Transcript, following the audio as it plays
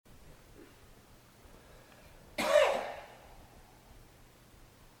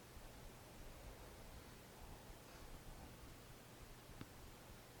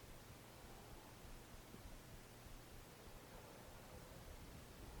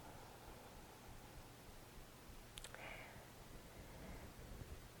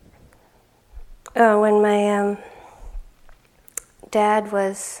When my dad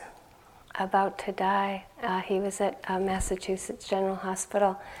was about to die, he was at Massachusetts General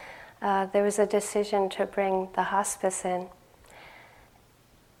Hospital. There was a decision to bring the hospice in.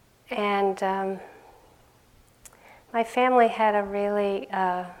 And my family had a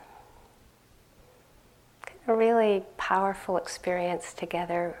really powerful experience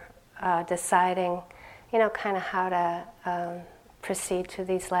together, deciding, kind of how to proceed to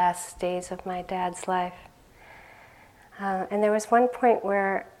these last days of my dad's life. And there was one point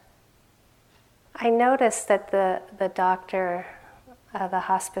where I noticed that the doctor, the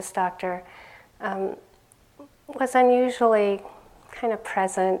hospice doctor, was unusually kind of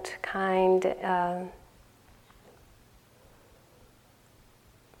present, kind.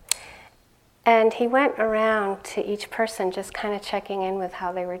 And he went around to each person just kind of checking in with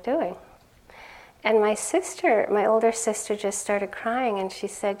how they were doing. And my older sister just started crying, and she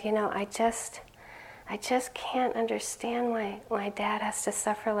said, I just can't understand why my dad has to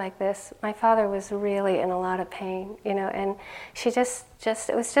suffer like this. My father was really in a lot of pain, and she just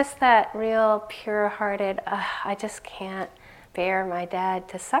it was just that real pure-hearted, I just can't bear my dad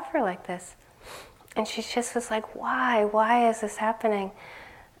to suffer like this. And she just was like, why is this happening?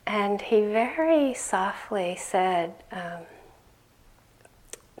 And he very softly said,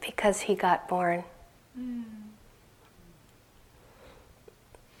 because he got born. Mm.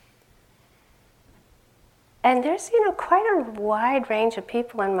 And there's, quite a wide range of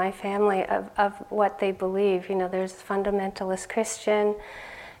people in my family of what they believe. There's fundamentalist Christian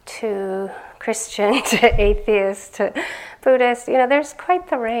to atheist to Buddhist. There's quite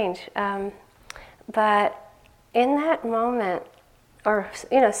the range. But in that moment, or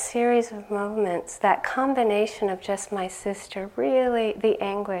series of moments, that combination of just my sister, really the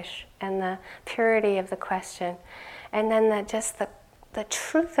anguish and the purity of the question, and then the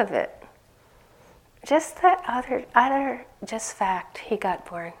truth of it, just that utter just fact, he got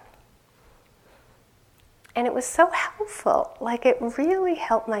born. And it was so helpful, like it really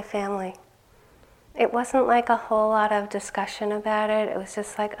helped my family. It wasn't like a whole lot of discussion about it. It was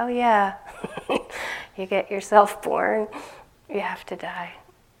just like, oh yeah, you get yourself born, you have to die.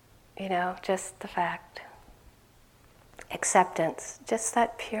 Just the fact. Acceptance, just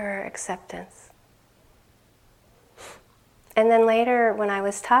that pure acceptance. And then later, when I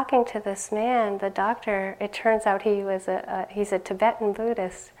was talking to this man, the doctor, it turns out he's a Tibetan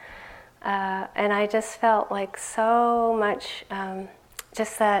Buddhist. And I just felt like so much,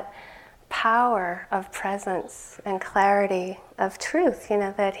 just that power of presence and clarity of truth,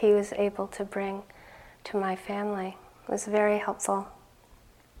 that he was able to bring to my family. It was very helpful.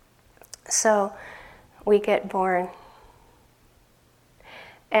 So we get born.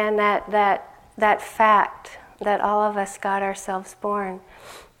 And that fact that all of us got ourselves born,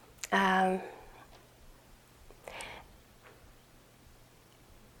 and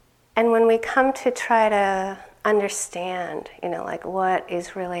when we come to try to understand, like what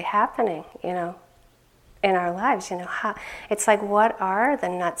is really happening, in our lives, how, it's like, what are the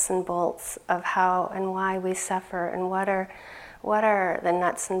nuts and bolts of how and why we suffer, and what are the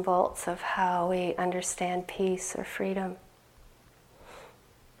nuts and bolts of how we understand peace or freedom?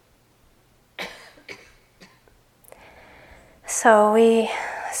 So we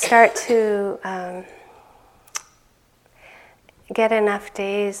start to get enough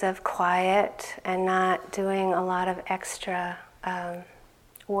days of quiet and not doing a lot of extra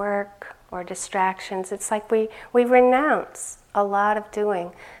work or distractions. It's like we renounce a lot of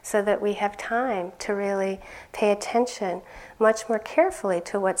doing so that we have time to really pay attention much more carefully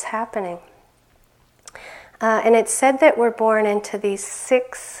to what's happening. And it's said that we're born into these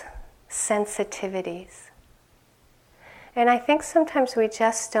 6 sensitivities. And I think sometimes we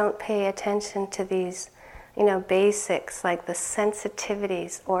just don't pay attention to these, basics, like the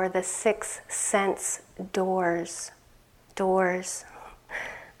sensitivities or the 6 sense doors,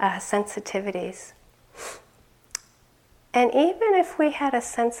 sensitivities. And even if we had a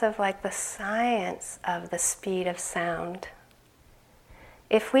sense of like the science of the speed of sound,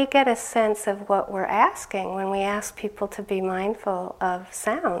 if we get a sense of what we're asking when we ask people to be mindful of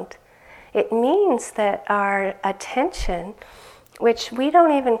sound, it means that our attention, which we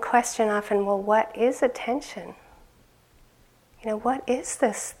don't even question often, well, what is attention? What is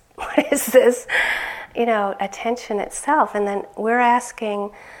this? What is this, attention itself? And then we're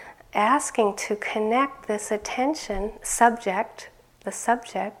asking to connect this attention,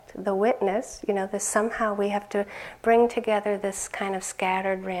 the witness, this somehow we have to bring together this kind of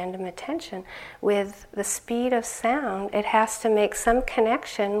scattered random attention with the speed of sound. It has to make some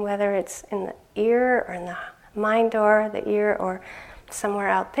connection, whether it's in the ear or in the mind door, the ear, or somewhere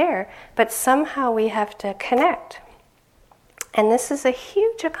out there, but somehow we have to connect. And this is a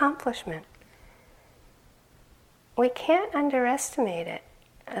huge accomplishment. We can't underestimate it,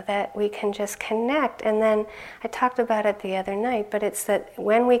 that we can just connect. And then, I talked about it the other night, but it's that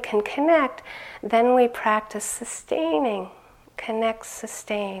when we can connect, then we practice sustaining. Connect,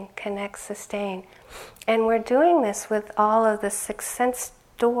 sustain, connect, sustain. And we're doing this with all of the 6 sense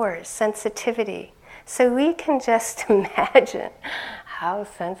doors, sensitivity. So we can just imagine how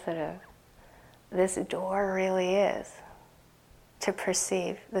sensitive this door really is to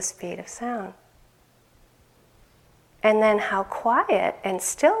perceive the speed of sound. And then how quiet and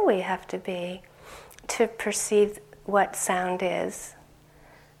still we have to be to perceive what sound is,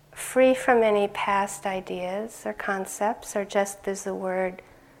 free from any past ideas or concepts, or just as the word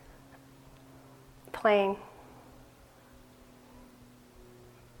plain.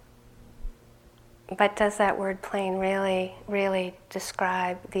 But does that word plain really, really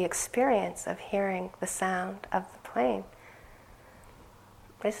describe the experience of hearing the sound of the plane?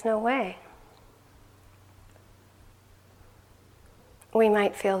 There's no way. We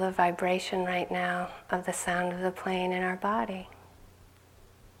might feel the vibration right now of the sound of the plane in our body.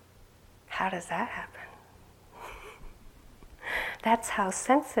 How does that happen? That's how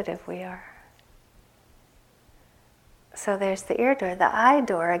sensitive we are. So there's the ear door. The eye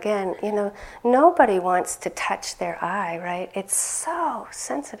door, again, nobody wants to touch their eye, right? It's so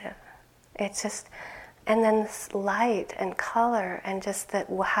sensitive. It's just, and then this light and color and just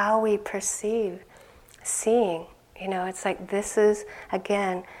how we perceive seeing. It's like this is,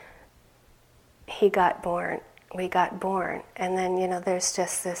 again, he got born, we got born. And then, there's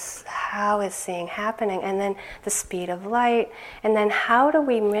just this, how is seeing happening? And then the speed of light. And then how do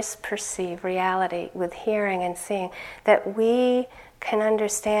we misperceive reality with hearing and seeing that we can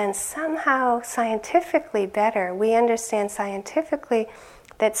understand somehow scientifically better? We understand scientifically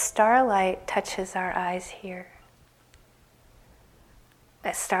that starlight touches our eyes here.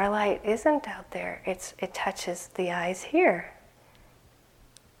 That starlight isn't out there. It touches the eyes here.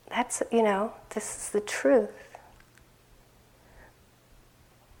 That's, this is the truth.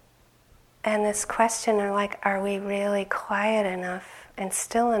 And this question are we really quiet enough and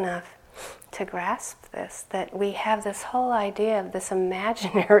still enough to grasp this? That we have this whole idea of this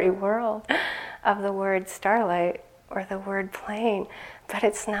imaginary world of the word starlight or the word plane, but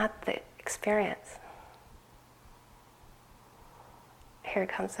it's not the experience. Here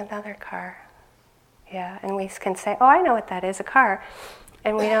comes another car. Yeah, and we can say, oh, I know what that is, a car.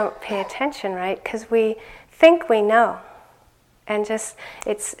 And we don't pay attention, right? Because we think we know. And just,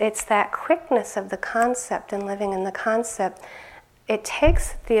 it's that quickness of the concept and living in the concept. It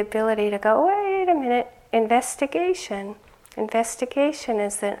takes the ability to go, wait a minute, investigation. Investigation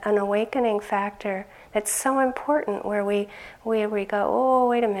is an awakening factor that's so important where we go, oh,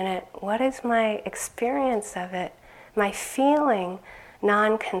 wait a minute, what is my experience of it? My feeling,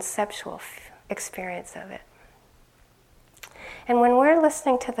 non-conceptual experience of it. And when we're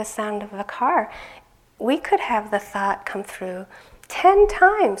listening to the sound of a car, we could have the thought come through 10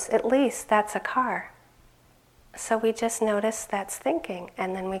 times at least, that's a car. So we just notice that's thinking,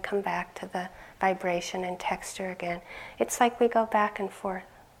 and then we come back to the vibration and texture again. It's like we go back and forth.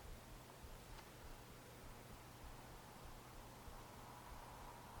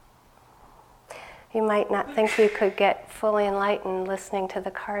 You might not think you could get fully enlightened listening to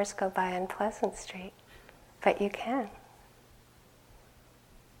the cars go by on Pleasant Street, but you can.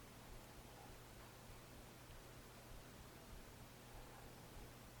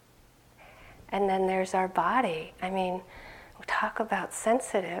 And then there's our body. I mean, we talk about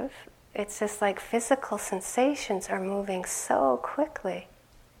sensitive. It's just like physical sensations are moving so quickly.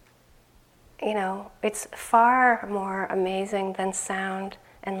 It's far more amazing than sound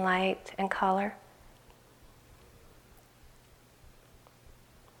and light and color.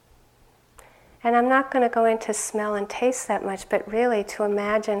 And I'm not going to go into smell and taste that much, but really to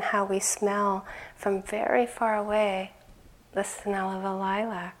imagine how we smell from very far away, the smell of a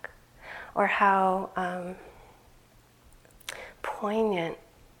lilac, or how poignant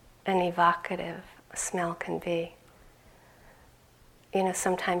and evocative a smell can be.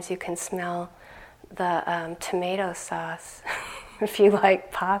 Sometimes you can smell the tomato sauce if you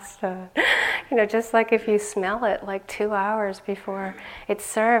like pasta. Just like if you smell it like 2 hours before it's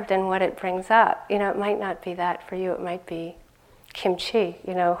served and what it brings up. It might not be that for you. It might be kimchi,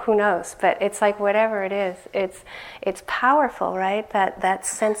 who knows? But it's like whatever it is, it's powerful, right? That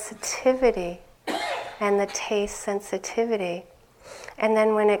sensitivity and the taste sensitivity. And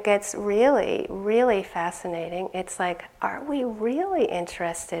then when it gets really, really fascinating, it's like, are we really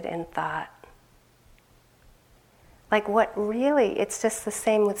interested in thought? Like what really, it's just the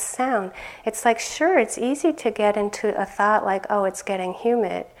same with sound. It's like, sure, it's easy to get into a thought like, oh, it's getting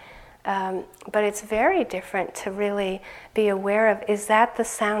humid. But it's very different to really be aware of, is that the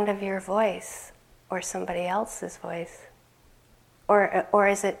sound of your voice or somebody else's voice? Or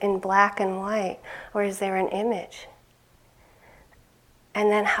is it in black and white? Or is there an image? And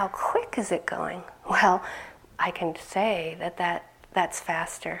then how quick is it going? Well, I can say that's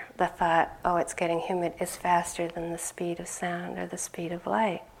faster. The thought, oh, it's getting humid, is faster than the speed of sound or the speed of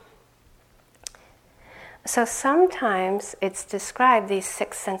light. So sometimes it's described, these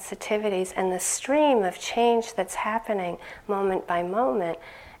 6 sensitivities and the stream of change that's happening moment by moment,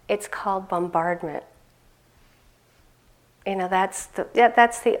 it's called bombardment. You know, that's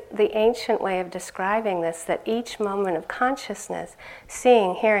the ancient way of describing this, that each moment of consciousness,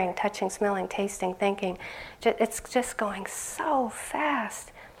 seeing, hearing, touching, smelling, tasting, thinking, it's just going so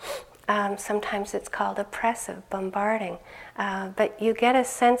fast. Sometimes it's called oppressive, bombarding. But you get a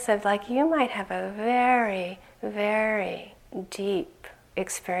sense of, like, you might have a very, very deep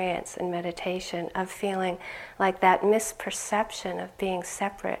experience in meditation of feeling like that misperception of being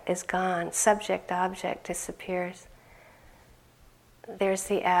separate is gone. Subject-object disappears. There's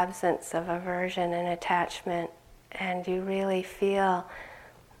the absence of aversion and attachment, and you really feel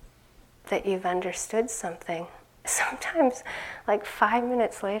that you've understood something. Sometimes, like 5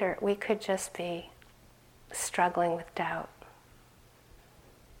 minutes later, we could just be struggling with doubt.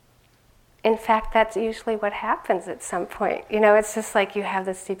 In fact, that's usually what happens at some point. You know, it's just like you have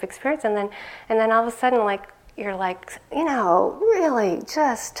this deep experience, and then all of a sudden, like, you're like, you know, really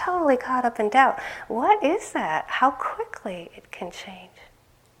just totally caught up in doubt. What is that? How quickly it can change.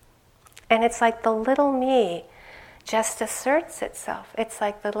 And it's like the little me just asserts itself. It's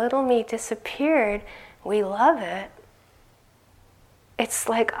like the little me disappeared. We love it. It's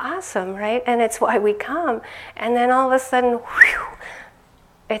like awesome, right? And it's why we come. And then all of a sudden, whew,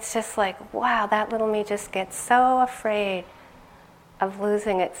 it's just like, wow, that little me just gets so afraid of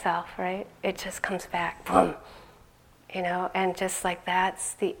losing itself, right? It just comes back, boom, you know, and just like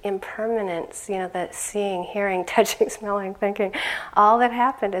that's the impermanence, you know, the seeing, hearing, touching, smelling, thinking. All that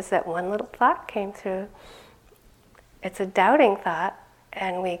happened is that one little thought came through. It's a doubting thought,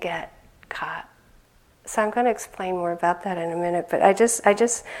 and we get caught. So I'm going to explain more about that in a minute, but I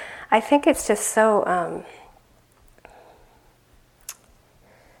think it's just so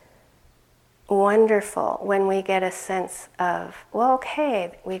wonderful when we get a sense of, well,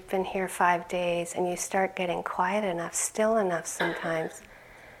 okay, we've been here 5 days, and you start getting quiet enough, still enough sometimes,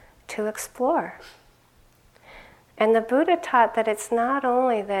 to explore. And the Buddha taught that it's not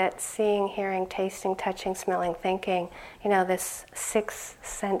only that seeing, hearing, tasting, touching, smelling, thinking, you know, this 6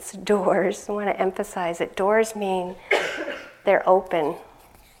 sense doors. I want to emphasize it. Doors mean they're open.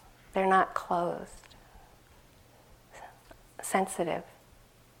 They're not closed. Sensitive.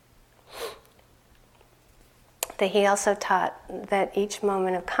 That he also taught that each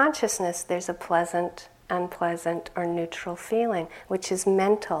moment of consciousness there's a pleasant, unpleasant, or neutral feeling, which is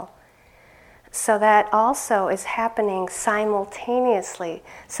mental. So that also is happening simultaneously.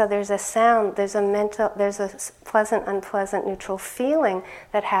 So there's a sound, there's a pleasant, unpleasant, neutral feeling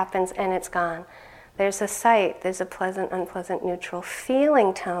that happens and it's gone. There's a sight, there's a pleasant, unpleasant, neutral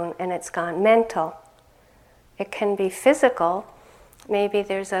feeling tone and it's gone. Mental. It can be physical. Maybe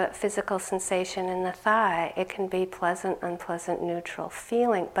there's a physical sensation in the thigh. It can be pleasant, unpleasant, neutral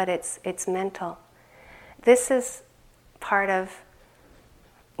feeling, but it's mental. This is part of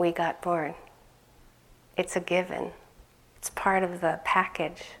we got born. It's a given. It's part of the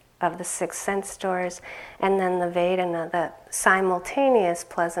package of the 6 sense doors, and then the Vedana, the simultaneous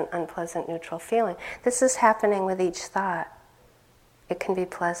pleasant, unpleasant, neutral feeling. This is happening with each thought. It can be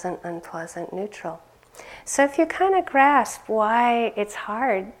pleasant, unpleasant, neutral. So if you kind of grasp why it's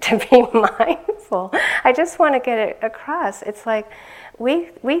hard to be mindful, I just want to get it across. It's like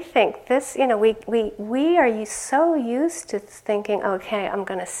we think this, you know, we are so used to thinking, okay, I'm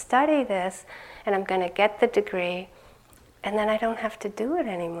going to study this and I'm going to get the degree and then I don't have to do it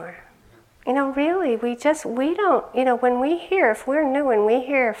anymore. You know, really, we don't, you know, when we hear, if we're new and we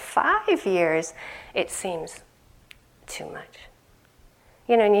hear 5 years, it seems too much.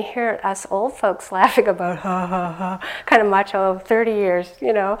 You know, and you hear us old folks laughing about, ha, ha, ha, kind of macho, 30 years,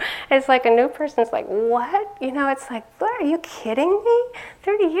 you know. It's like a new person's like, what? You know, it's like, what, are you kidding me?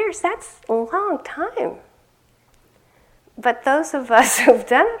 30 years, that's a long time. But those of us who've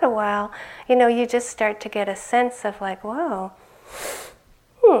done it a while, you know, you just start to get a sense of like, whoa,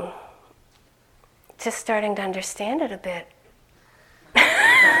 just starting to understand it a bit.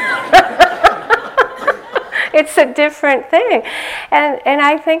 It's a different thing. And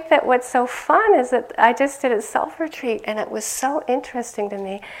I think that what's so fun is that I just did a self-retreat, and it was so interesting to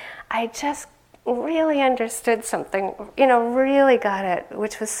me. I just really understood something, really got it,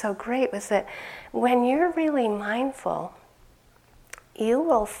 which was so great, was that when you're really mindful, you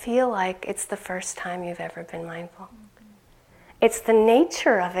will feel like it's the first time you've ever been mindful. It's the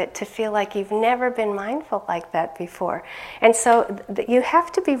nature of it to feel like you've never been mindful like that before. And so you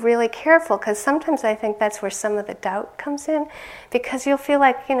have to be really careful, because sometimes I think that's where some of the doubt comes in, because you'll feel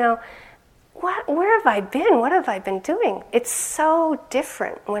like, where have I been? What have I been doing? It's so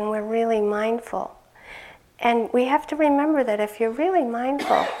different when we're really mindful. And we have to remember that if you're really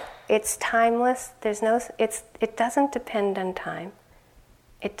mindful, it's timeless. It doesn't depend on time.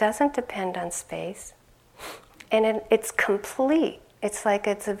 It doesn't depend on space. And it's complete. It's like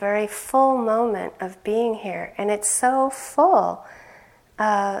it's a very full moment of being here. And it's so full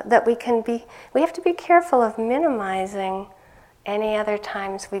that we have to be careful of minimizing any other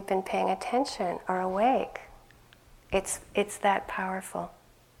times we've been paying attention or awake. It's that powerful.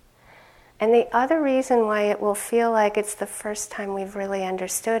 And the other reason why it will feel like it's the first time we've really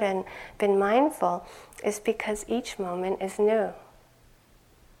understood and been mindful is because each moment is new.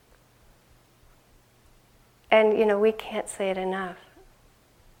 And, we can't say it enough.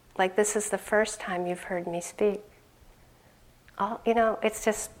 Like, this is the first time you've heard me speak. It's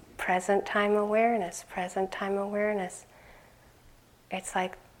just present time awareness, present time awareness. It's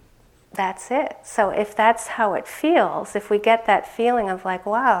like, that's it. So if that's how it feels, if we get that feeling of like,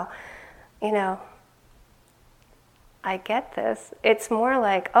 wow, I get this, it's more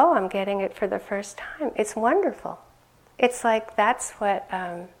like, oh, I'm getting it for the first time. It's wonderful. It's like, that's what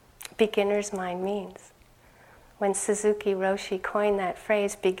beginner's mind means. When Suzuki Roshi coined that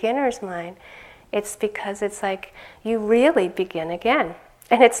phrase, beginner's mind, it's because it's like you really begin again.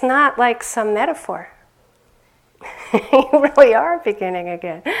 And it's not like some metaphor. You really are beginning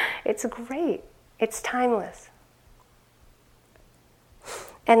again. It's great. It's timeless.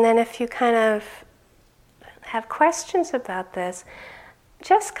 And then if you kind of have questions about this,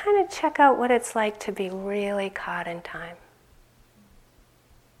 just kind of check out what it's like to be really caught in time.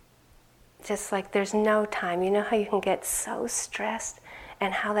 Just like there's no time. You know how you can get so stressed,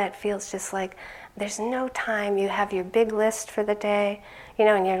 and how that feels just like there's no time. You have your big list for the day,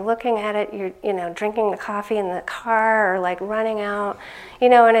 and you're looking at it, you're, drinking the coffee in the car or like running out,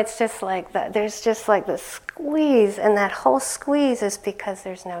 and it's just like that. There's just like the squeeze, and that whole squeeze is because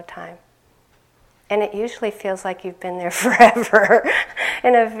there's no time. And it usually feels like you've been there forever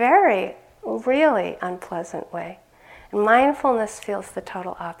in a very, really unpleasant way. And mindfulness feels the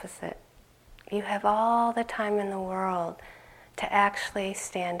total opposite. You have all the time in the world to actually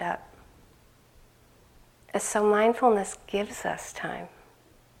stand up. So mindfulness gives us time.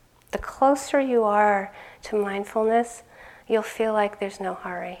 The closer you are to mindfulness, you'll feel like there's no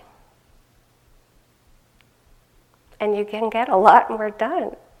hurry. And you can get a lot more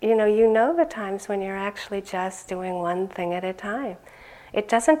done. You know the times when you're actually just doing one thing at a time. It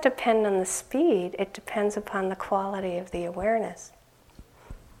doesn't depend on the speed, it depends upon the quality of the awareness.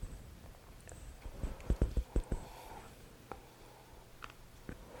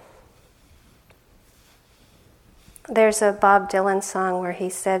 There's a Bob Dylan song where he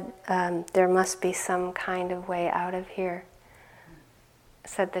said, there must be some kind of way out of here,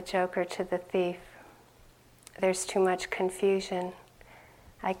 said the joker to the thief. There's too much confusion.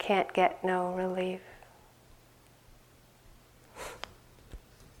 I can't get no relief.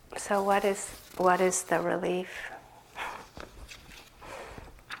 So what is the relief?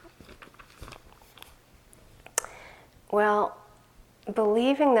 Well,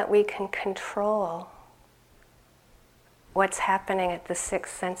 believing that we can control what's happening at the 6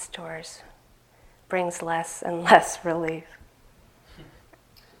 sense doors brings less and less relief.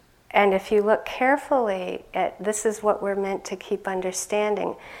 And if you look carefully at, this is what we're meant to keep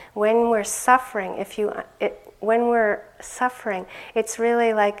understanding. When we're suffering, it's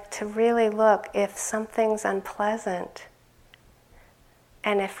really like to really look if something's unpleasant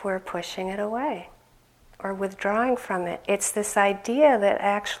and if we're pushing it away or withdrawing from it. It's this idea that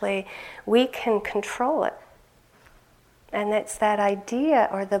actually we can control it. And it's that idea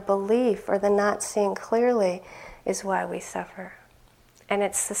or the belief or the not seeing clearly is why we suffer. And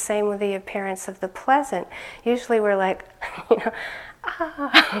it's the same with the appearance of the pleasant. Usually we're like,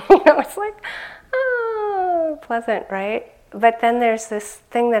 it's like, pleasant, right? But then there's this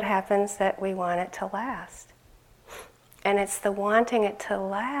thing that happens that we want it to last. And it's the wanting it to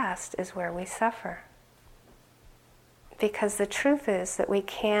last is where we suffer. Because the truth is that we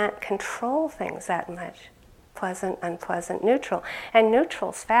can't control things that much. Pleasant, unpleasant, neutral. And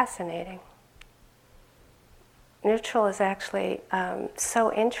neutral's fascinating. Neutral is actually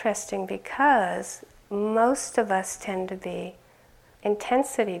so interesting because most of us tend to be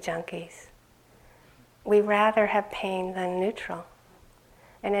intensity junkies. We rather have pain than neutral.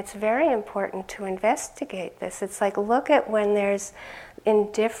 And it's very important to investigate this. It's like, look at when there's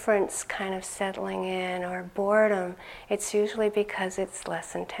indifference kind of settling in or boredom. It's usually because it's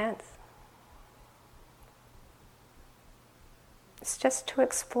less intense. It's just to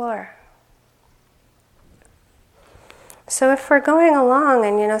explore. So if we're going along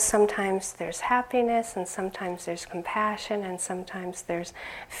and sometimes there's happiness and sometimes there's compassion and sometimes there's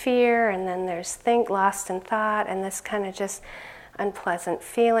fear and then there's lost in thought and this kind of just unpleasant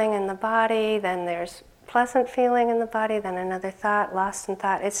feeling in the body, then there's pleasant feeling in the body, then another thought, lost in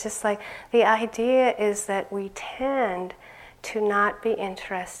thought. It's just like the idea is that we tend to not be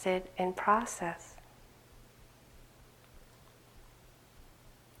interested in process.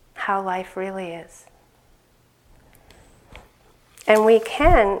 How life really is. And we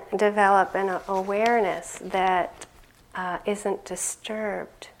can develop an awareness that isn't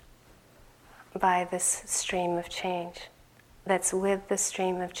disturbed by this stream of change. That's with the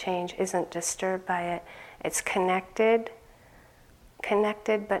stream of change, isn't disturbed by it. It's connected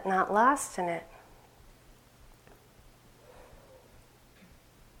but not lost in it.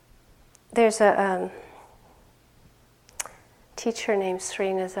 There's a teacher named Sri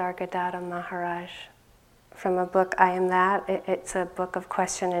Nisargadatta Maharaj from a book, I Am That. It's a book of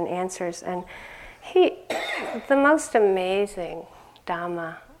question and answers. And the most amazing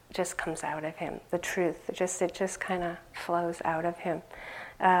Dhamma just comes out of him. The truth, it just kind of flows out of him.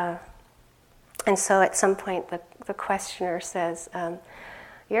 And so at some point the questioner says,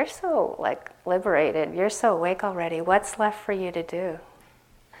 you're so liberated, you're so awake already, what's left for you to do?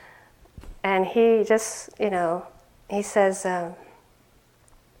 And he just, he says,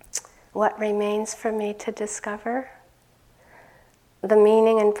 what remains for me to discover? The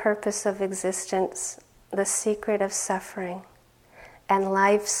meaning and purpose of existence, the secret of suffering, and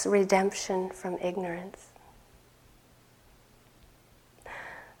life's redemption from ignorance.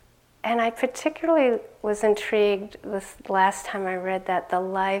 And I particularly was intrigued this last time I read that, the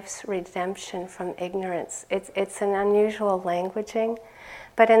life's redemption from ignorance. It's an unusual languaging,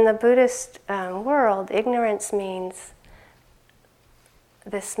 but in the Buddhist world, ignorance means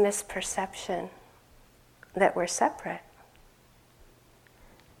this misperception that we're separate.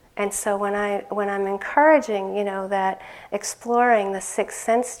 And so when I'm encouraging, that exploring the six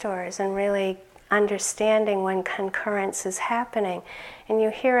sense doors and really understanding when concurrence is happening, and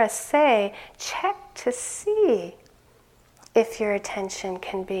you hear us say, check to see if your attention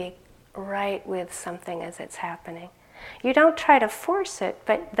can be right with something as it's happening. You don't try to force it,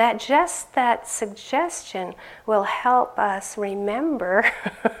 but that suggestion will help us remember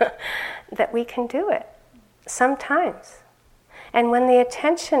that we can do it sometimes. And when the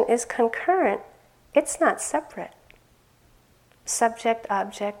attention is concurrent, it's not separate.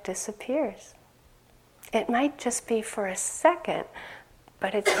 Subject-object disappears. It might just be for a second,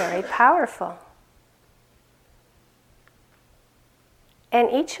 but it's very powerful. And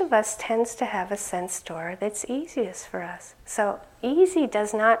each of us tends to have a sense door that's easiest for us. So easy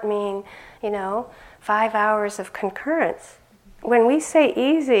does not mean, 5 hours of concurrence. When we say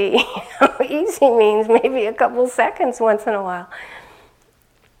easy, easy means maybe a couple seconds once in a while.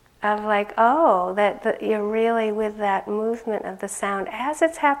 Of that you're really with that movement of the sound as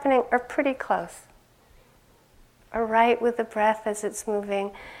it's happening, or pretty close. Or right with the breath as it's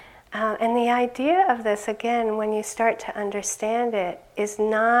moving. And the idea of this, again, when you start to understand it, is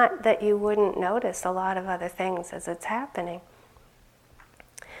not that you wouldn't notice a lot of other things as it's happening.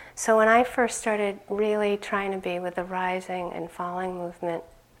 So when I first started really trying to be with the rising and falling movement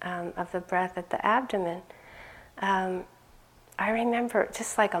of the breath at the abdomen, I remember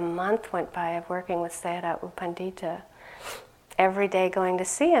just a month went by of working with Sayadaw U Pandita, every day going to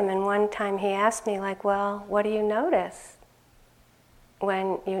see him. And one time he asked me, well, what do you notice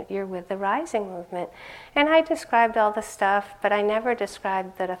when you're with the rising movement? And I described all the stuff, but I never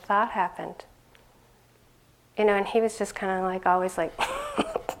described that a thought happened. And he was just kind of always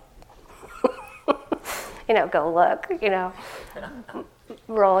go look,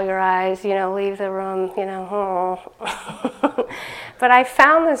 roll your eyes, leave the room, But I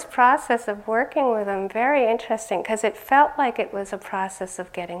found this process of working with him very interesting because it felt like it was a process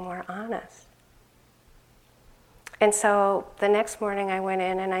of getting more honest. And so the next morning I went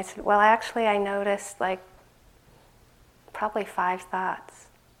in and I said, well, actually I noticed probably 5 thoughts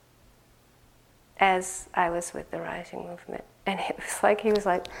as I was with the rising movement. And it was he was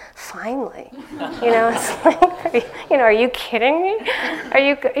finally, it's are you kidding me? Are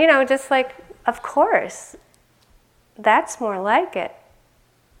you, just of course. that's more like it.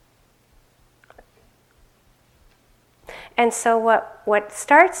 And so what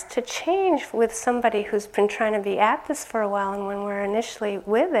starts to change with somebody who's been trying to be at this for a while, and when we're initially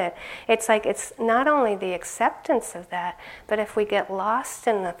with it, it's like it's not only the acceptance of that, but if we get lost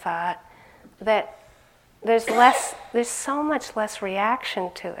in the thought, that there's so much less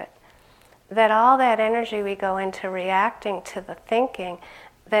reaction to it, that all that energy we go into reacting to the thinking,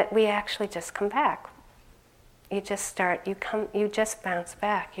 that we actually just come back. You just bounce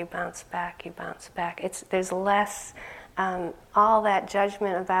back, you bounce back. There's less all that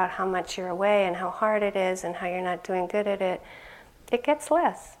judgment about how much you're away and how hard it is and how you're not doing good at it. It gets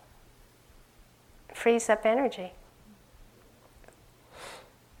less. It frees up energy.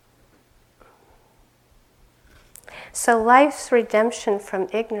 So life's redemption from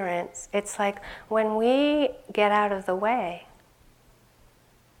ignorance, it's like when we get out of the way,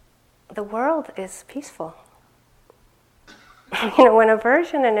 the world is peaceful. When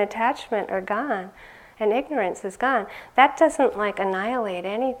aversion and attachment are gone, and ignorance is gone, that doesn't annihilate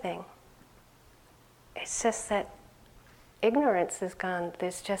anything. It's just that ignorance is gone.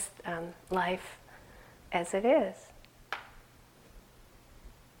 There's just life as it is.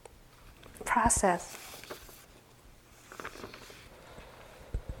 Process.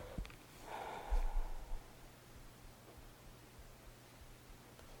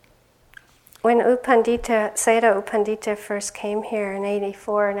 When Sayadaw U Pandita first came here in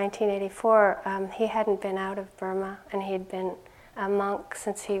 1984, he hadn't been out of Burma, and he'd been a monk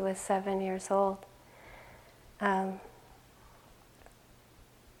since he was 7 years old.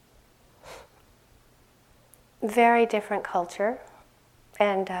 Very different culture,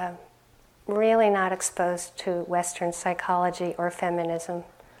 and really not exposed to Western psychology or feminism.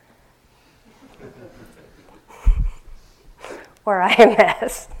 Or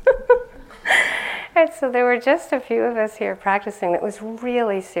IMS. And so there were just a few of us here practicing. It was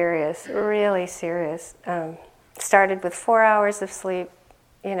really serious, really serious. Started with 4 hours of sleep,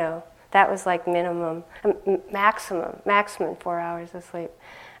 that was maximum 4 hours of sleep.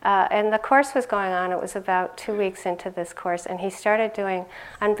 And the course was going on. It was about 2 weeks into this course, and he started doing,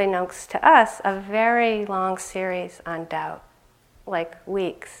 unbeknownst to us, a very long series on doubt,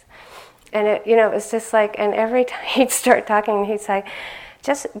 weeks. And it was just and every time he'd start talking, he'd say,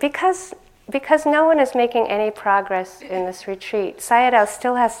 just because no one is making any progress in this retreat, Sayadaw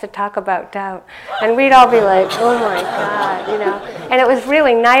still has to talk about doubt. And we'd all be like, oh my God, And it was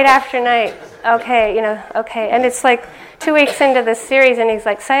really night after night, okay. And it's 2 weeks into this series, and he's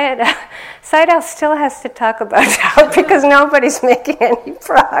like, Sayadaw still has to talk about doubt because nobody's making any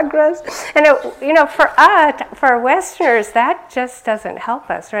progress. And for Westerners, that just doesn't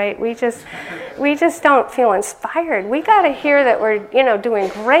help us, right? We just don't feel inspired. We got to hear that we're doing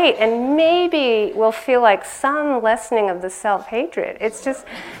great, and maybe we'll feel some lessening of the self-hatred. It's just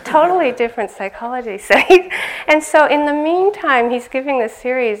totally different psychology. And so in the meantime, he's giving this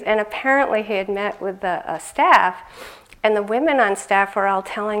series, and apparently he had met with the staff. And the women on staff were all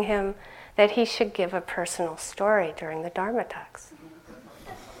telling him that he should give a personal story during the Dharma talks.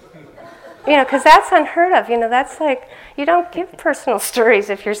 Because that's unheard of. That's you don't give personal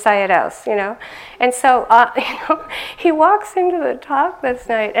stories if you're Sayadaw, And so, he walks into the talk this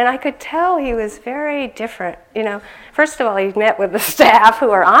night, and I could tell he was very different, First of all, he met with the staff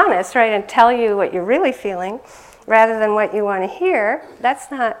who are honest, right, and tell you what you're really feeling rather than what you want to hear. That's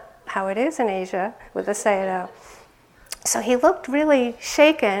not how it is in Asia with the Sayadaw. So he looked really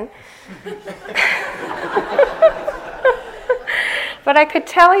shaken. But I could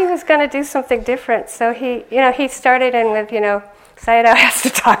tell he was going to do something different. So he started in with, Sayadaw has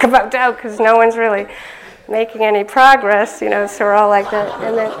to talk about doubt because no one's really making any progress, so we're all like that.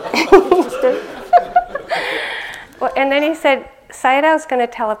 And then he said, Sayadaw's going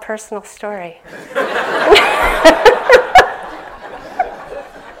to tell a personal story.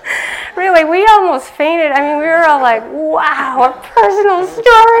 Really, we almost fainted. I mean, we were all like, wow, a personal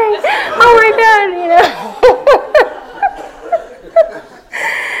story. Oh my God,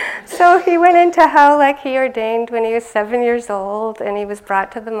 So he went into how he ordained when he was 7 years old, and he was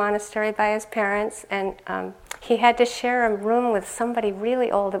brought to the monastery by his parents, and he had to share a room with somebody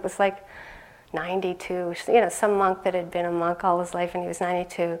really old. It was 92, some monk that had been a monk all his life, and he was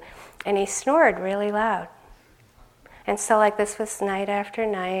 92, and he snored really loud. And so this was night after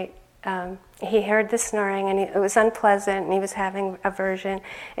night. He heard the snoring, and it was unpleasant, and he was having aversion.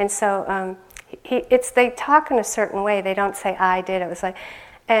 And so they talk in a certain way. They don't say, I did. It was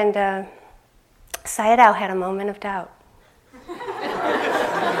and Sayadaw had a moment of doubt.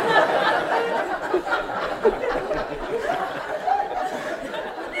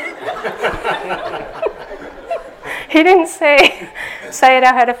 He didn't say,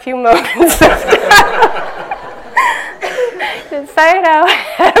 Sayadaw had a few moments of doubt. Sayadaw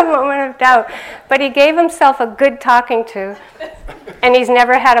had a moment of doubt, but he gave himself a good talking to, and he's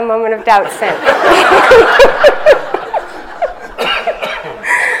never had a moment of doubt since.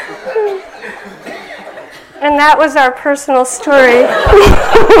 And that was our personal story.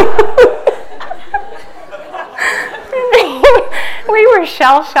 We were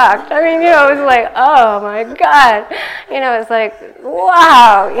shell-shocked. I mean, it was like, oh my God. It was like,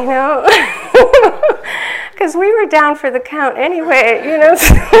 wow, Because we were down for the count anyway,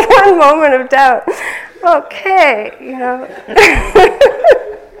 one moment of doubt. Okay,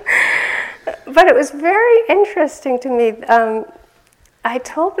 But it was very interesting to me. I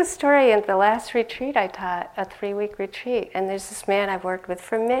told the story at the last retreat I taught, a 3-week retreat, and there's this man I've worked with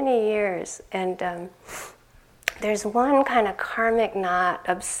for many years, and there's one kind of karmic knot,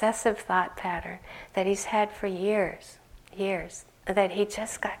 obsessive thought pattern that he's had for years, that he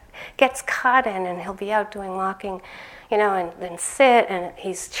just gets caught in, and he'll be out doing walking, and then sit, and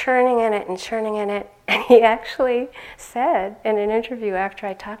he's churning in it, and he actually said in an interview after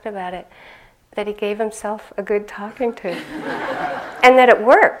I talked about it, that he gave himself a good talking to, and that it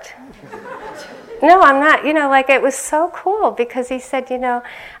worked. No, I'm not, it was so cool because he said,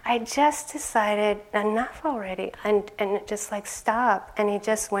 I just decided enough already, and it just stop, and he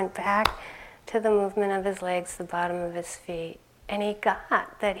just went back to the movement of his legs, the bottom of his feet, and he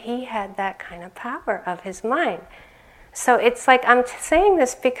got that he had that kind of power of his mind. So it's I'm saying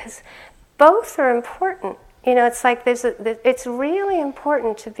this because both are important. It's it's really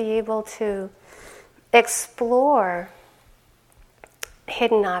important to be able to explore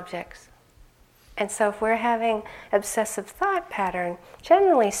hidden objects. And so if we're having obsessive thought pattern,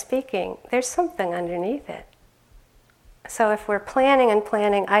 generally speaking, there's something underneath it. So if we're planning,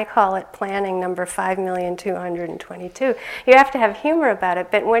 I call it planning number 5,222,000. You have to have humor about it,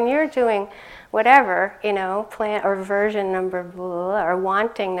 but when you're doing whatever, plan or version number blah, blah, or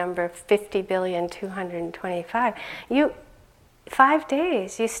wanting number 50,225,000, 5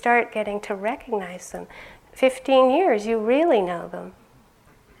 days, you start getting to recognize them. 15 years, you really know them.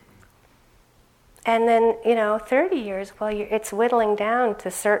 And then, 30 years, it's whittling down to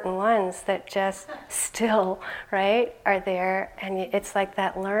certain ones that just still, right, are there. And it's like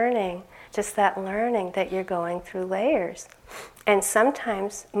that learning that you're going through layers. And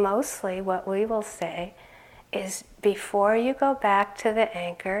sometimes, mostly, what we will say is before you go back to the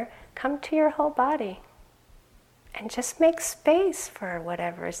anchor, come to your whole body. And just make space for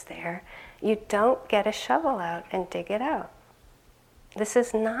whatever's there. You don't get a shovel out and dig it out. This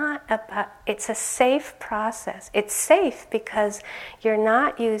is not about, it's a safe process. It's safe because you're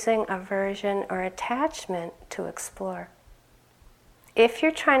not using aversion or attachment to explore. If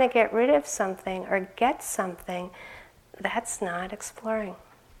you're trying to get rid of something or get something, that's not exploring.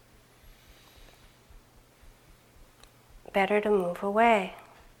 Better to move away.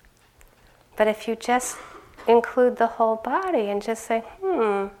 But if you just include the whole body and just say,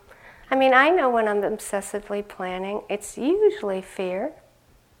 I know when I'm obsessively planning, it's usually fear,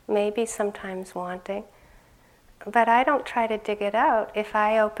 maybe sometimes wanting, but I don't try to dig it out. If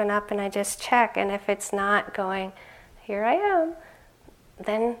I open up and I just check, and if it's not going, here I am,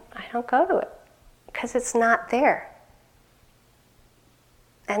 then I don't go to it, because it's not there.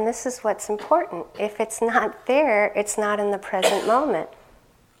 And this is what's important. If it's not there, it's not in the present moment.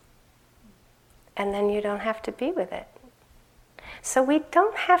 And then you don't have to be with it. So we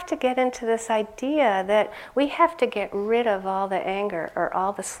don't have to get into this idea that we have to get rid of all the anger or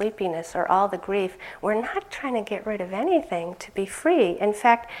all the sleepiness or all the grief. We're not trying to get rid of anything to be free. In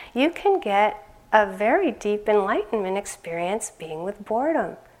fact, you can get a very deep enlightenment experience being with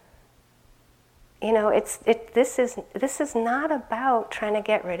boredom. This is not about trying to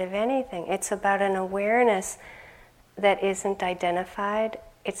get rid of anything. It's about an awareness that isn't identified.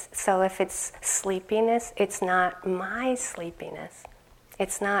 So if it's sleepiness, it's not my sleepiness.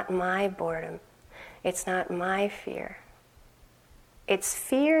 It's not my boredom. It's not my fear. It's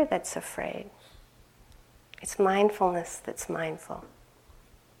fear that's afraid. It's mindfulness that's mindful.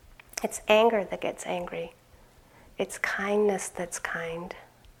 It's anger that gets angry. It's kindness that's kind.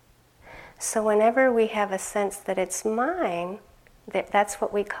 So whenever we have a sense that it's mine, that's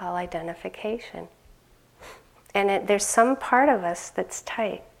what we call identification. And there's some part of us that's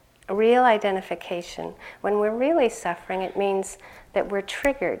tight. Real identification. When we're really suffering, it means that we're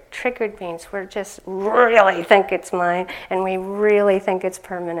triggered. Triggered means we're just really think it's mine, and we really think it's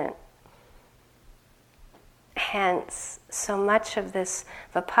permanent. Hence, so much of this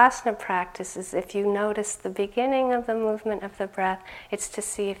Vipassana practice is, if you notice the beginning of the movement of the breath, it's to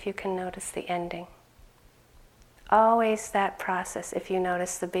see if you can notice the ending. always that process. If you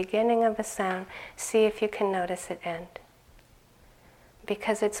notice the beginning of a sound, see if you can notice it end.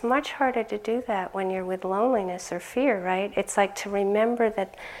 Because it's much harder to do that when you're with loneliness or fear, right? It's like to remember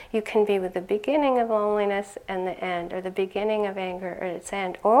that you can be with the beginning of loneliness and the end, or the beginning of anger or its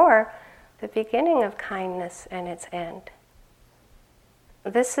end, or the beginning of kindness and its end.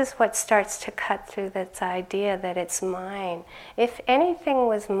 This is what starts to cut through this idea that it's mine. If anything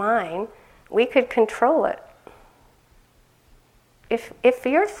was mine, we could control it. If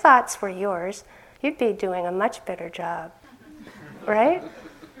your thoughts were yours, you'd be doing a much better job, right?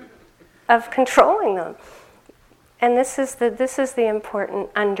 Of controlling them. And this is the important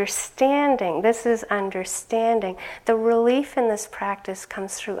understanding. This is understanding. The relief in this practice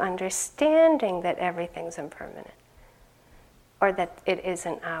comes through understanding that everything's impermanent, or that it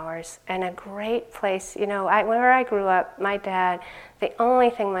isn't ours. And a great place, where I grew up, my dad, the only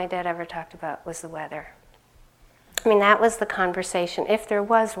thing my dad ever talked about was the weather. I mean, that was the conversation, if there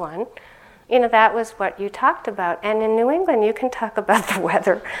was one. That was what you talked about. And in New England, you can talk about the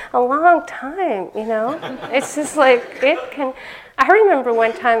weather a long time, It's just like, I remember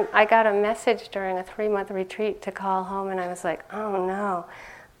one time I got a message during a 3-month retreat to call home, and I was like, oh no.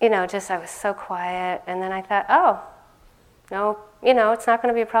 I was so quiet. And then I thought, oh, no, it's not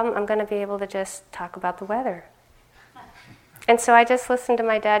going to be a problem. I'm going to be able to just talk about the weather. And so I just listened to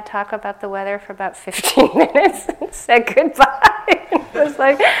my dad talk about the weather for about 15 minutes and said goodbye. It was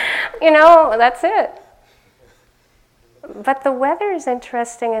like, that's it. But the weather is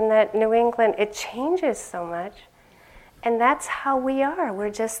interesting in that New England, it changes so much. And that's how we are. We're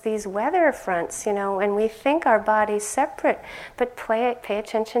just these weather fronts, and we think our body's separate. But pay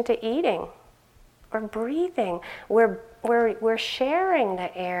attention to eating or breathing. We're sharing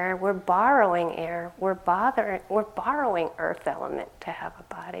the air, we're borrowing air, we're borrowing earth element to have a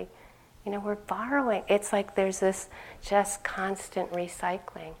body. We're borrowing. It's like there's this just constant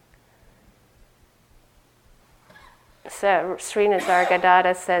recycling. So Sri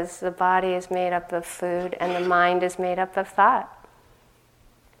Nisargadatta says the body is made up of food and the mind is made up of thought.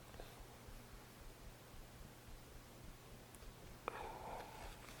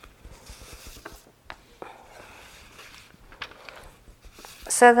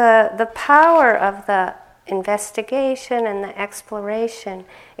 So the power of the investigation and the exploration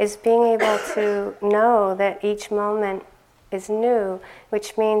is being able to know that each moment is new,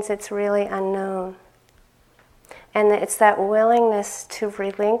 which means it's really unknown. And it's that willingness to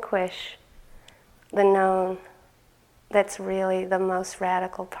relinquish the known that's really the most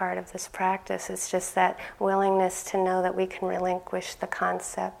radical part of this practice. It's just that willingness to know that we can relinquish the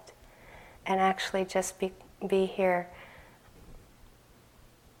concept and actually just be here.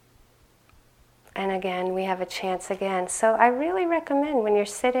 And again, we have a chance again. So I really recommend when you're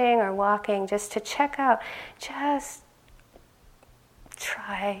sitting or walking just to check out, just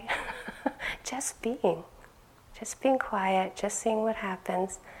try, just being quiet, just seeing what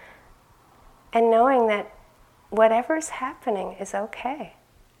happens, and knowing that whatever's happening is okay.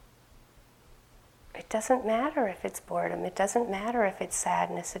 It doesn't matter if it's boredom, it doesn't matter if it's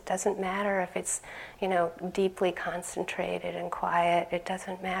sadness, it doesn't matter if it's, deeply concentrated and quiet, it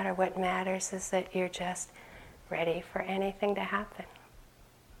doesn't matter. What matters is that you're just ready for anything to happen.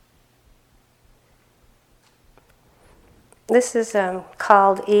 This is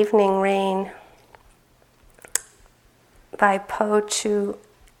called Evening Rain by Po Chu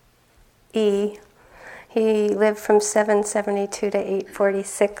E. He lived from 772 to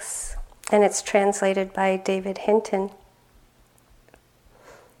 846. And it's translated by David Hinton.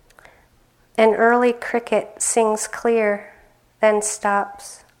 An early cricket sings clear, then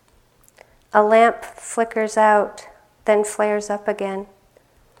stops. A lamp flickers out, then flares up again.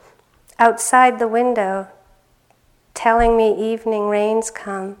 Outside the window, telling me evening rain's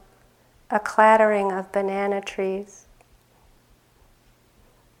come, a clattering of banana trees.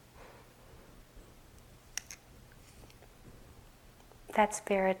 That's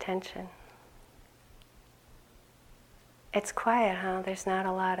bare attention. It's quiet, huh? There's not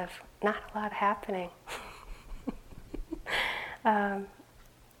a lot happening.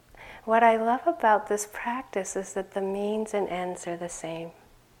 What I love about this practice is that the means and ends are the same.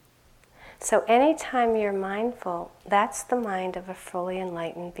 So anytime you're mindful, that's the mind of a fully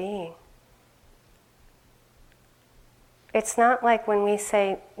enlightened being. It's not like when we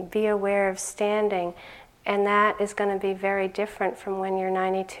say, be aware of standing, and that is going to be very different from when you're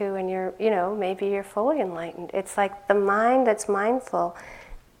 92 and maybe you're fully enlightened. It's like the mind that's mindful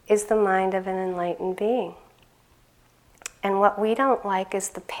is the mind of an enlightened being. And what we don't like is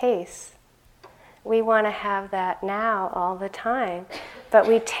the pace. We want to have that now all the time. But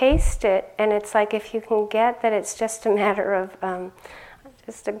we taste it, and it's like if you can get that it's just a matter of,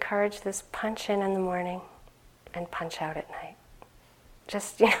 just encourage this punch in the morning and punch out at night.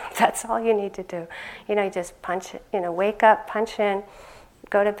 Just, that's all you need to do. You just punch it, wake up, punch in,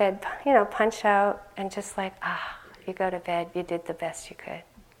 go to bed, punch out, and just like, you go to bed, you did the best you could.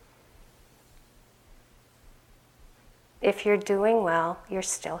 If you're doing well, you're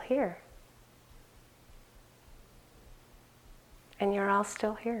still here. And you're all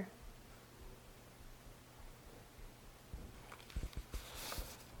still here.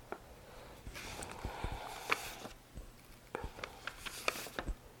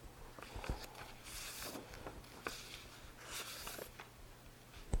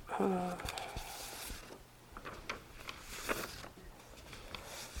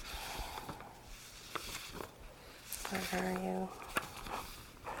 Where are you?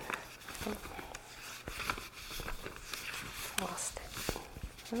 Lost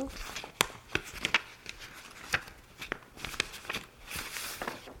it.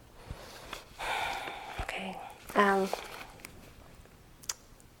 Okay.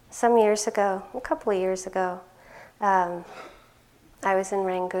 Some years ago, a couple of years ago, I was in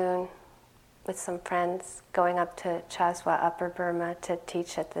Rangoon with some friends going up to Chaswa, Upper Burma, to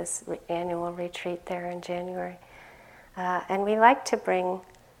teach at this annual retreat there in January. And we like to bring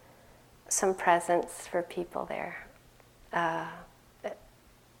some presents for people there.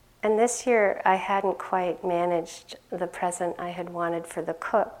 And this year I hadn't quite managed the present I had wanted for the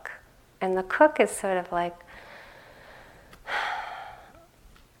cook. And the cook is sort of like,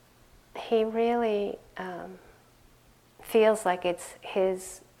 he really feels like it's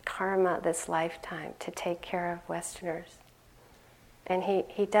his karma this lifetime to take care of Westerners. And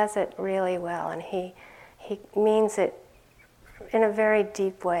he does it really well, and he means it in a very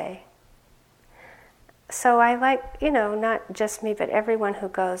deep way. So I like, not just me, but everyone who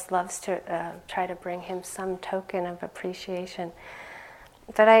goes loves to try to bring him some token of appreciation.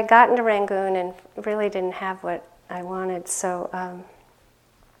 But I had gotten to Rangoon and really didn't have what I wanted, so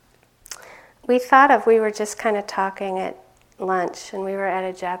we were just kind of talking at lunch, and we were at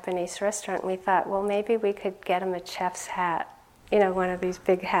a Japanese restaurant, and we thought, well, maybe we could get him a chef's hat, one of these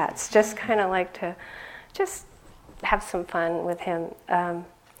big hats, just kind of like to just have some fun with him.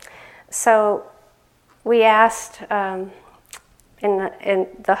 So we asked in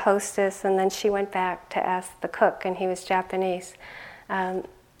the hostess, and then she went back to ask the cook, and he was Japanese. And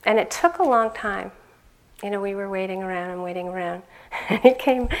it took a long time. We were waiting around and waiting around. And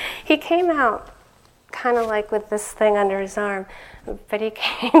he came out kind of like with this thing under his arm, but he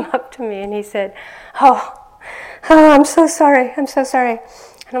came up to me and he said, oh, I'm so sorry. And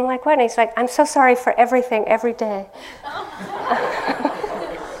I'm like, what? And he's like, I'm so sorry for everything, every day.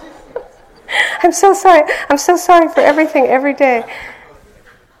 I'm so sorry for everything, every day.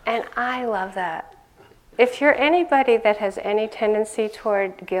 And I love that. If you're anybody that has any tendency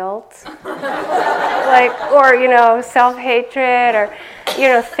toward guilt, or self-hatred, or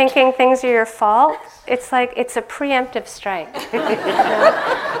thinking things are your fault, it's like it's a preemptive strike.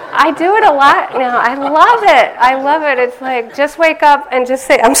 I do it a lot now. I love it. It's like, just wake up and just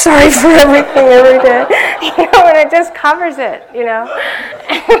say, I'm sorry for everything every day. And it just covers it,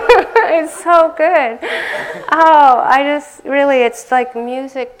 It's so good. It's like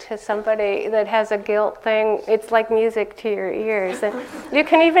music to somebody that has a guilt thing. It's like music to your ears. And you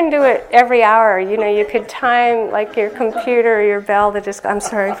can even do it every hour. You could time like your computer or your bell to just go, I'm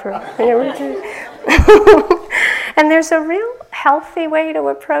sorry for everything. And there's a real healthy way to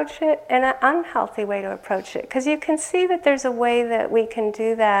approach it and an unhealthy way to approach it, because you can see that there's a way that we can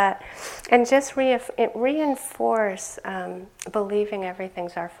do that and just reinforce believing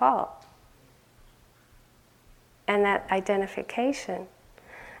everything's our fault, and that identification.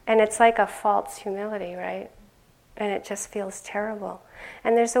 And it's like a false humility, right? And it just feels terrible.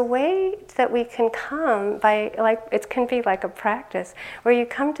 And there's a way that we can come by, it can be like a practice, where you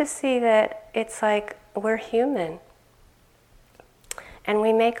come to see that it's like we're human. And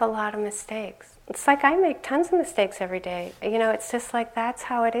we make a lot of mistakes. It's like I make tons of mistakes every day. It's just like that's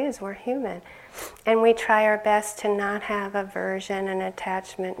how it is. We're human. And we try our best to not have aversion and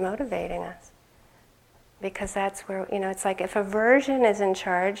attachment motivating us. Because that's where, it's like if aversion is in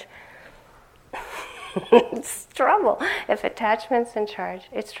charge, it's trouble. If attachment's in charge,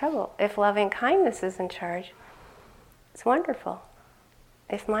 it's trouble. If loving kindness is in charge, it's wonderful.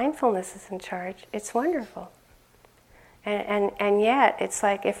 If mindfulness is in charge, it's wonderful. And yet, it's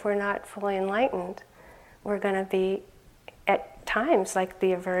like if we're not fully enlightened, we're going to be, at times, like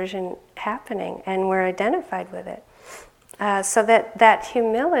the aversion happening, and we're identified with it. So that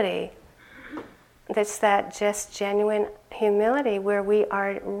humility, That's that just genuine humility where we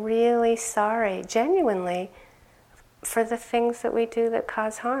are really sorry, genuinely, for the things that we do that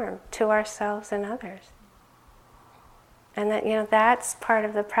cause harm to ourselves and others. And that, that's part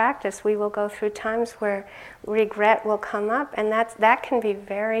of the practice. We will go through times where regret will come up, and that can be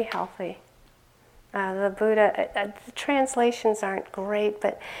very healthy. The Buddha, the translations aren't great,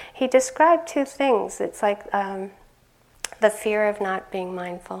 but he described two things. It's like the fear of not being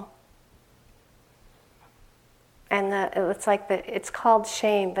mindful. And it's called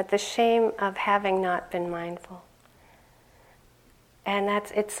shame, but the shame of having not been mindful. And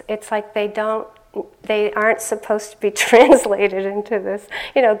it's like they aren't supposed to be translated into this,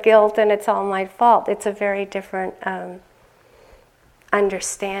 guilt and it's all my fault. It's a very different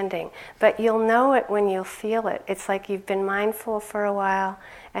understanding. But you'll know it when you'll feel it. It's like you've been mindful for a while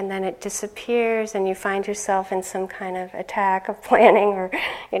and then it disappears and you find yourself in some kind of attack of planning or,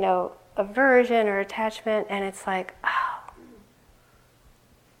 aversion or attachment, and it's like, oh.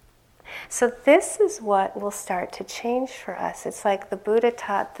 So this is what will start to change for us. It's like the Buddha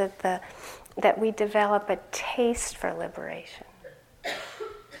taught that we develop a taste for liberation.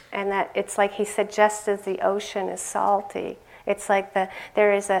 And that it's like he said, just as the ocean is salty, it's like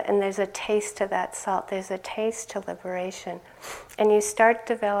there's a taste to that salt, there's a taste to liberation. And you start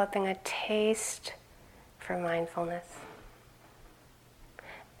developing a taste for mindfulness.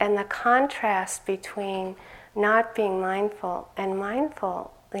 And the contrast between not being mindful and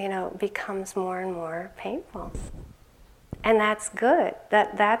mindful, becomes more and more painful. And that's good.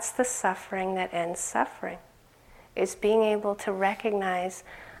 That's the suffering that ends suffering, is being able to recognize,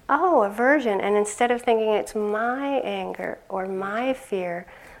 aversion, and instead of thinking it's my anger or my fear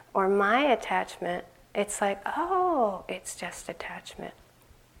or my attachment, it's like, it's just attachment.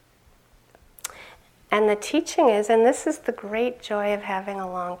 And the teaching is, and this is the great joy of having a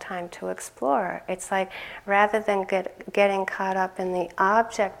long time to explore, it's like rather than getting caught up in the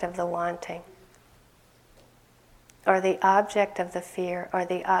object of the wanting, or the object of the fear, or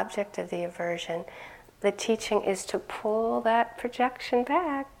the object of the aversion, the teaching is to pull that projection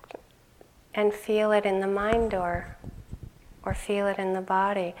back and feel it in the mind or feel it in the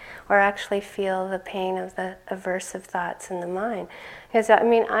body, or actually feel the pain of the aversive thoughts in the mind. Because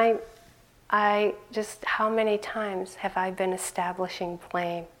I just, how many times have I been establishing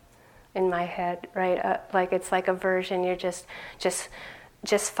blame in my head, right? Like it's like aversion, you're just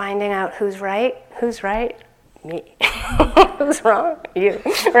finding out who's right, me. Who's wrong? You,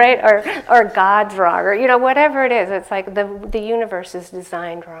 right? Or God's wrong, or whatever it is. It's like the universe is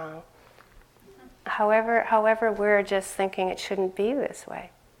designed wrong. However, we're just thinking it shouldn't be this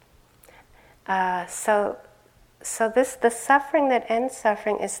way. So the suffering that ends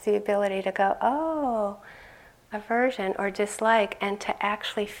suffering is the ability to go, aversion or dislike, and to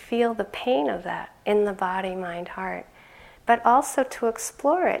actually feel the pain of that in the body, mind, heart. But also to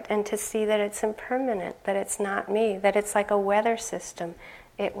explore it and to see that it's impermanent, that it's not me, that it's like a weather system.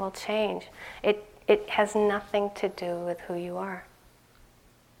 It will change. It has nothing to do with who you are.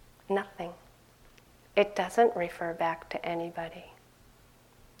 Nothing. It doesn't refer back to anybody.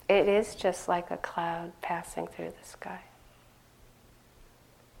 It is just like a cloud passing through the sky.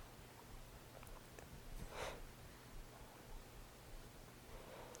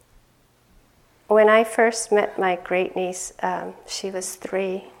 When I first met my great niece, she was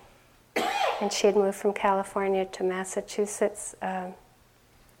 3, and she had moved from California to Massachusetts. And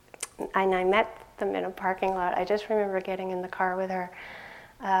I met them in a parking lot. I just remember getting in the car with her.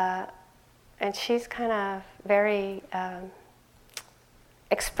 And she's kind of very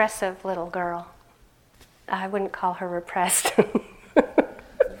expressive little girl. I wouldn't call her repressed.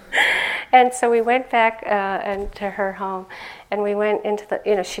 And so we went back to her home, and we went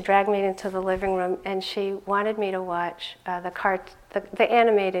into she dragged me into the living room, and she wanted me to watch the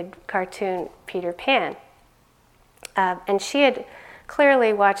animated cartoon Peter Pan. And she had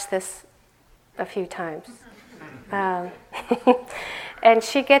clearly watched this a few times. And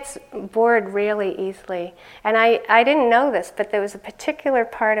she gets bored really easily. And I didn't know this, but there was a particular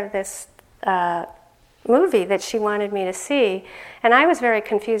part of this movie that she wanted me to see. And I was very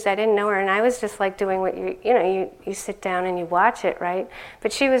confused. I didn't know her. And I was just like doing what you sit down and you watch it, right?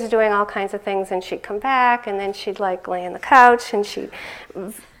 But she was doing all kinds of things, and she'd come back, and then she'd like lay on the couch, and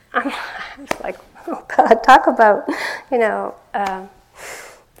I was like, oh God, talk about,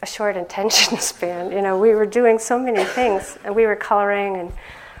 a short attention span. We were doing so many things, and we were coloring and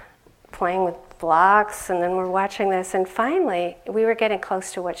playing with blocks, and then we're watching this, and finally we were getting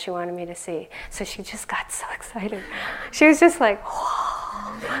close to what she wanted me to see. So she just got so excited. She was just like,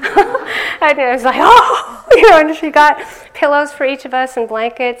 whoa. And I was like, and she got pillows for each of us and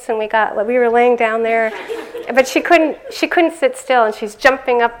blankets, and we were laying down there, but she couldn't sit still, and she's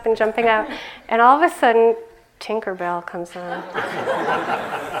jumping up and jumping out, and all of a sudden, Tinkerbell comes on,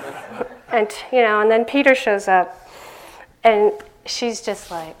 and and then Peter shows up, and she's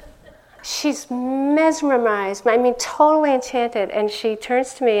just like, she's mesmerized, I mean, totally enchanted, and she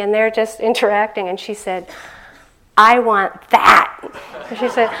turns to me, and they're just interacting, and she said, I want that. And she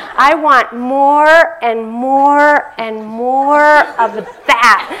said, I want more and more and more of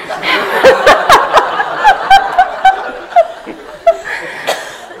that.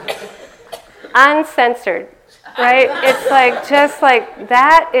 Uncensored, right? It's like, just like,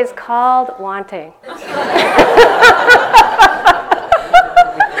 that is called wanting.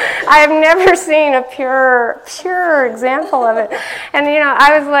 I've never seen a pure example of it. And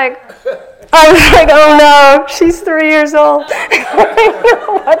I was like, oh no, she's 3 years old.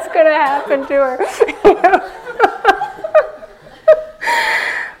 What's going to happen to her?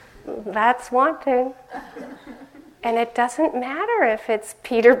 That's wanting. And it doesn't matter if it's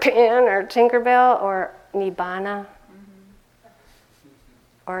Peter Pan or Tinkerbell or Nibbana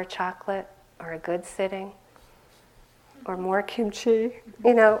or a chocolate or a good sitting or more kimchi.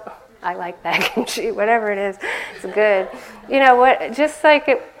 I like that kimchi, whatever it is, it's good. What? Just like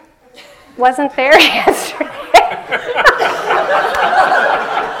it wasn't there yesterday.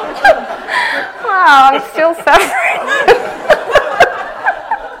 Wow, I'm still suffering.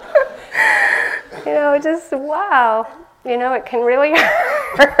 Just wow. It can really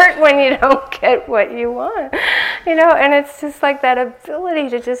hurt when you don't get what you want. And it's just like that ability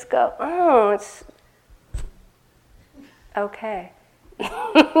to just go, oh, it's okay.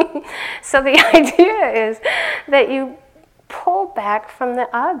 So the idea is that you pull back from the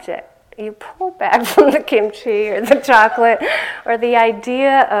object. You pull back from the kimchi or the chocolate or the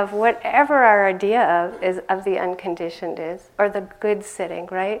idea of whatever our idea of the unconditioned is, or the good sitting,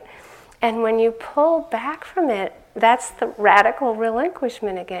 right? And when you pull back from it, that's the radical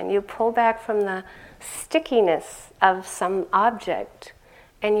relinquishment again. You pull back from the stickiness of some object,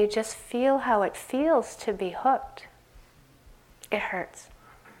 and you just feel how it feels to be hooked. It hurts.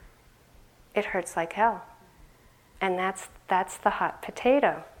 It hurts like hell. And that's the hot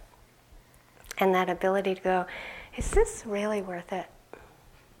potato. And that ability to go, is this really worth it?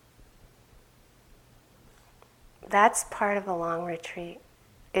 That's part of a long retreat,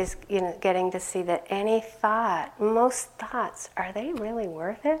 is getting to see that any thought, most thoughts, are they really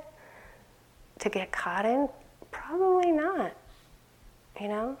worth it to get caught in? Probably not.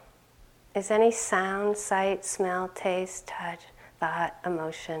 Is any sound, sight, smell, taste, touch, thought,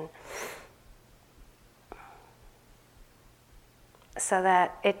 emotion, so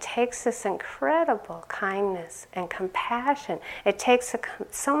that it takes this incredible kindness and compassion. It takes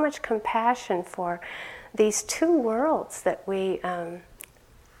so much compassion for these two worlds that we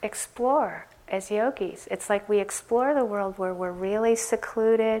explore as yogis. It's like we explore the world where we're really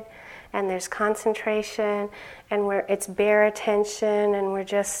secluded and there's concentration and it's bare attention and we're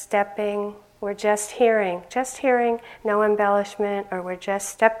just stepping, we're just hearing, no embellishment, or we're just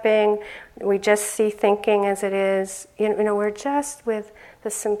stepping, we just see thinking as it is. We're just with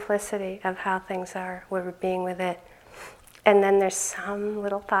the simplicity of how things are, we're being with it. And then there's some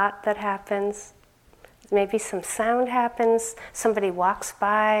little thought that happens, maybe some sound happens, somebody walks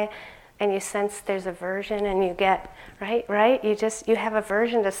by, and you sense there's aversion, and you get, right? You have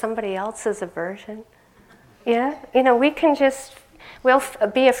aversion to somebody else's aversion. Yeah? We'll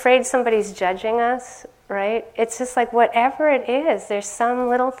be afraid somebody's judging us, right? It's just like whatever it is, there's some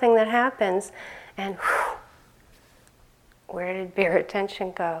little thing that happens, and where did bare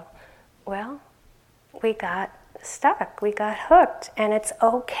attention go? Well, we got stuck, we got hooked, and it's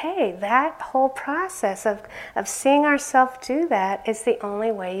okay. That whole process of seeing ourselves do that is the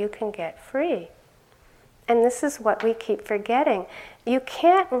only way you can get free. And this is what we keep forgetting. You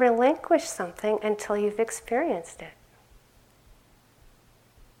can't relinquish something until you've experienced it.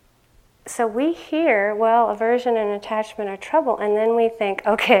 So we hear, well, aversion and attachment are trouble, and then we think,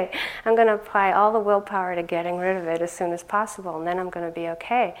 okay, I'm going to apply all the willpower to getting rid of it as soon as possible, and then I'm going to be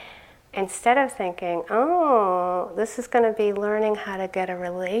okay. Instead of thinking, oh, this is going to be learning how to get a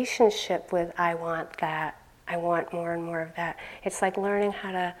relationship with I want that, I want more and more of that. It's like learning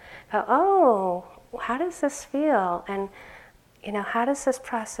how to go, oh, how does this feel? And, how does this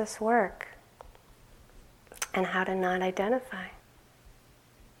process work? And how to not identify.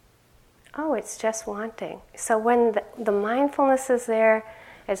 Oh, it's just wanting. So when the mindfulness is there,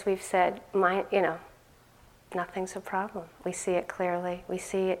 as we've said, nothing's a problem. We see it clearly. We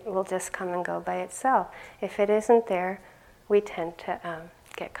see it will just come and go by itself. If it isn't there, we tend to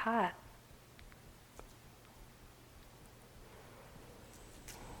get caught.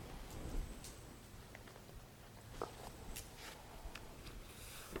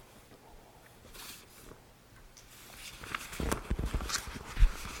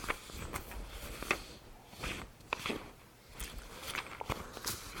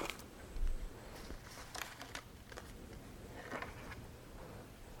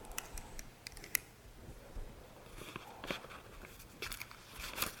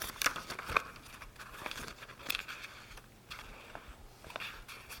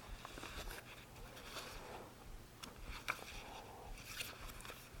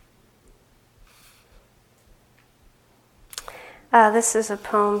 This is a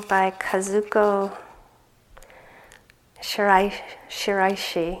poem by Kazuko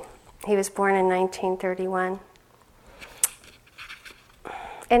Shiraishi. He was born in 1931.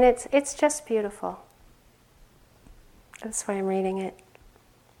 And it's just beautiful. That's why I'm reading it.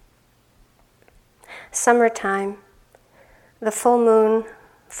 Summertime, the full moon,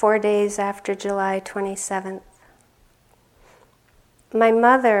 4 days after July 27th. My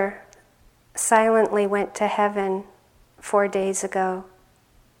mother silently went to heaven 4 days ago,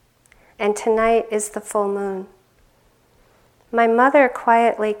 and tonight is the full moon. My mother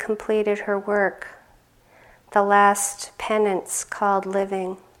quietly completed her work, the last penance called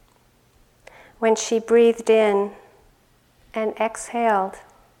living, when she breathed in and exhaled,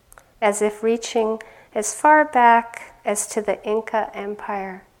 as if reaching as far back as to the Inca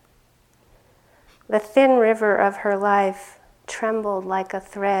Empire. The thin river of her life trembled like a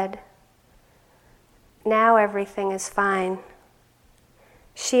thread. Now everything is fine.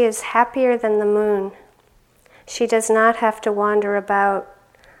 She is happier than the moon. She does not have to wander about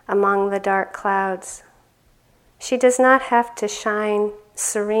among the dark clouds. She does not have to shine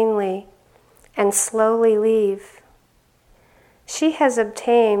serenely and slowly leave. She has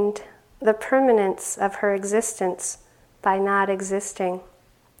obtained the permanence of her existence by not existing.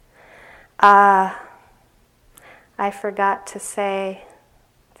 I forgot to say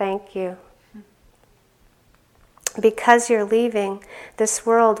thank you. Because you're leaving, this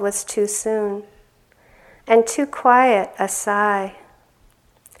world was too soon, and too quiet a sigh.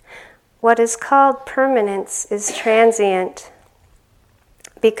 What is called permanence is transient,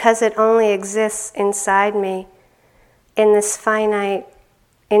 because it only exists inside me, in this finite,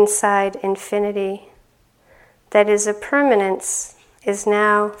 inside infinity. That is, a permanence is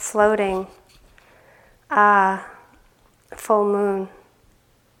now floating. Full moon.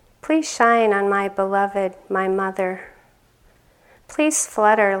 Please shine on my beloved, my mother. Please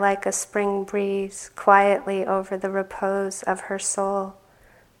flutter like a spring breeze quietly over the repose of her soul,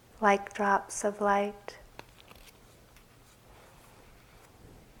 like drops of light.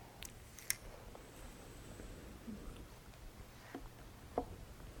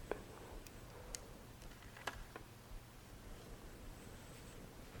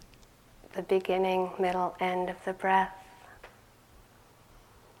 The beginning, middle, end of the breath.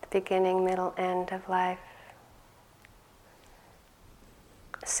 The beginning, middle, end of life.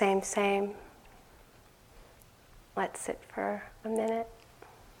 Same. Let's sit for a minute.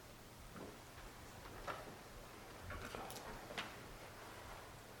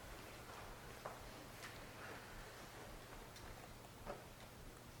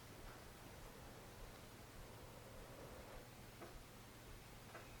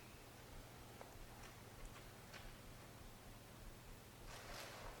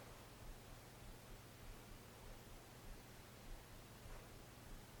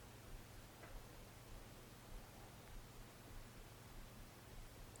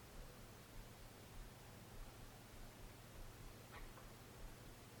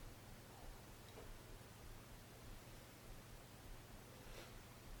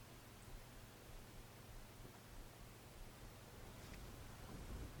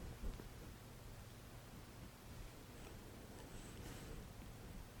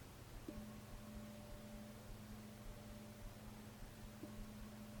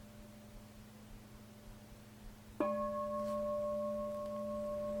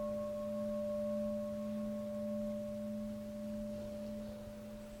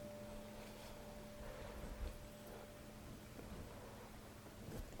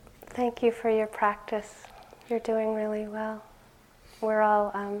 Thank you for your practice. You're doing really well. We're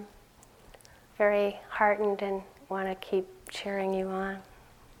all very heartened and want to keep cheering you on.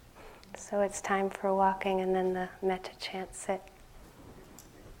 So it's time for walking and then the metta chant sit.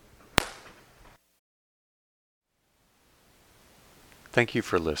 Thank you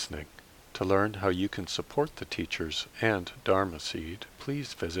for listening. To learn how you can support the teachers and Dharma Seed,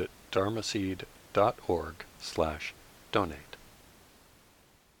 please visit dharmaseed.org/donate.